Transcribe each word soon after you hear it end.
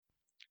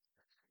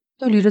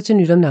Du lytter til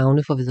Nyt Om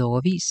Navne fra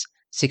Hvidovre Avis,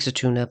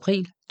 26.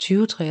 april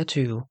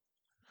 2023.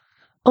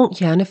 Ung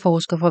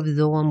hjerneforsker fra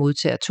Hvidovre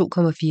modtager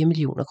 2,4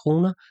 millioner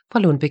kroner fra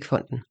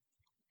Lundbeckfonden.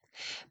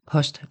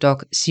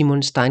 Postdoc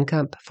Simon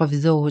Steinkamp fra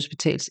Hvidovre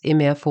Hospitals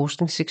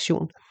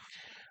MR-forskningssektion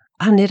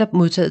har netop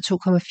modtaget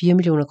 2,4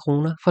 millioner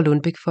kroner fra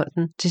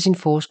Lundbeckfonden til sin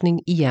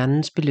forskning i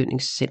hjernens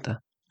belønningscenter.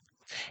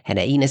 Han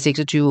er en af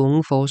 26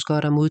 unge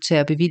forskere, der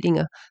modtager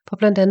bevillinger for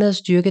blandt andet at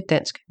styrke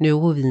dansk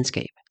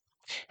neurovidenskab.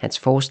 Hans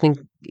forskning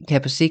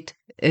kan på sigt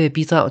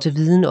bidrage til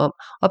viden om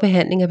og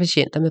behandling af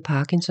patienter med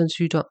Parkinsons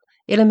sygdom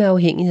eller med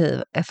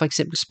afhængighed af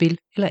f.eks. spil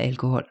eller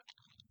alkohol.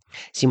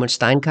 Simon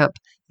Steinkamp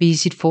vil i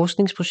sit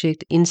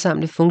forskningsprojekt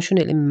indsamle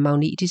funktionelle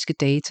magnetiske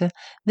data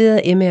ved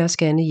at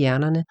MR-scanne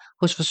hjernerne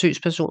hos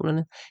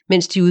forsøgspersonerne,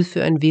 mens de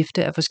udfører en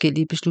vifte af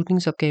forskellige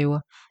beslutningsopgaver,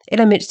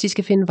 eller mens de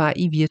skal finde vej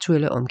i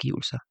virtuelle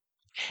omgivelser.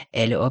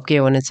 Alle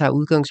opgaverne tager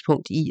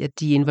udgangspunkt i, at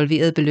de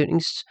involverede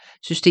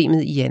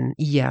belønningssystemet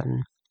i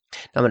hjernen.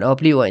 Når man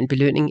oplever en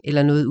belønning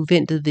eller noget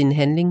uventet ved en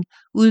handling,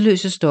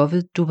 udløses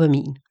stoffet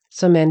dopamin,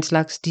 som er en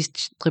slags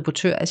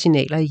distributør af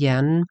signaler i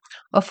hjernen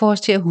og får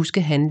os til at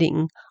huske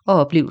handlingen og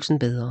oplevelsen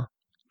bedre.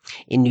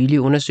 En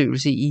nylig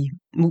undersøgelse i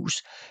mus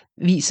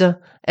viser,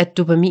 at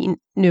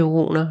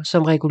dopaminneuroner,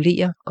 som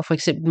regulerer og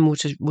f.eks.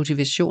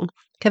 motivation,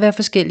 kan være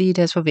forskellige i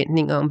deres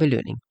forventninger om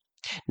belønning.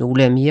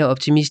 Nogle er mere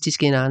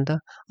optimistiske end andre,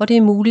 og det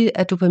er muligt,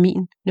 at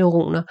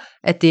dopaminneuroner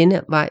af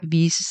denne vej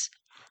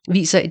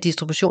viser et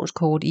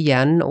distributionskort i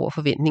hjernen over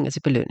forventninger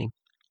til belønning.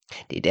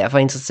 Det er derfor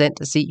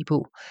interessant at se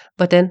på,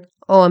 hvordan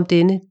og om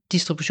denne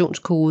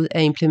distributionskode er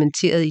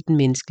implementeret i den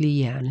menneskelige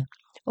hjerne,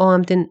 og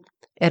om den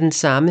er den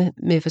samme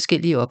med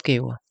forskellige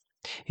opgaver.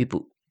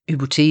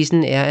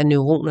 Hypotesen er, at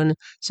neuronerne,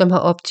 som har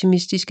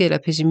optimistiske eller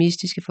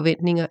pessimistiske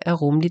forventninger, er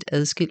rumligt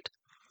adskilt,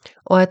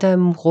 og at der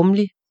er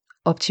rummelig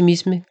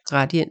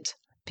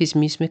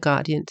pessimisme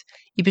gradient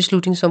i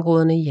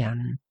beslutningsområderne i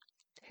hjernen.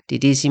 Det er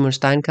det, Simon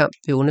Steinkamp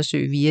vil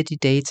undersøge via de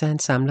data, han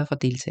samler fra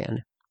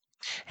deltagerne.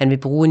 Han vil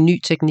bruge en ny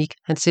teknik,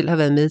 han selv har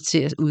været med til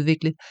at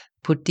udvikle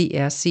på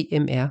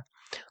DRCMR,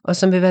 og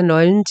som vil være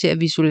nøglen til at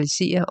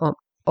visualisere om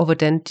og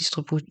hvordan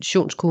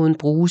distributionskoden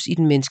bruges i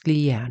den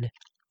menneskelige hjerne.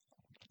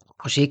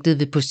 Projektet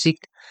vil på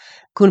sigt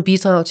kunne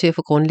bidrage til at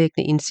få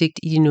grundlæggende indsigt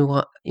i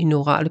de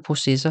neurale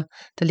processer,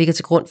 der ligger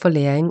til grund for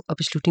læring og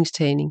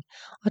beslutningstagning,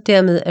 og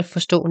dermed at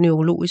forstå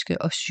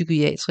neurologiske og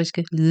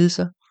psykiatriske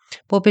lidelser,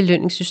 hvor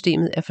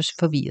belønningssystemet er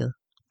forvirret.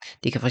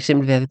 Det kan fx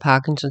være ved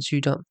Parkinsons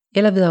sygdom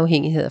eller ved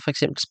afhængighed af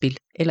f.eks. spil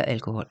eller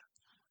alkohol.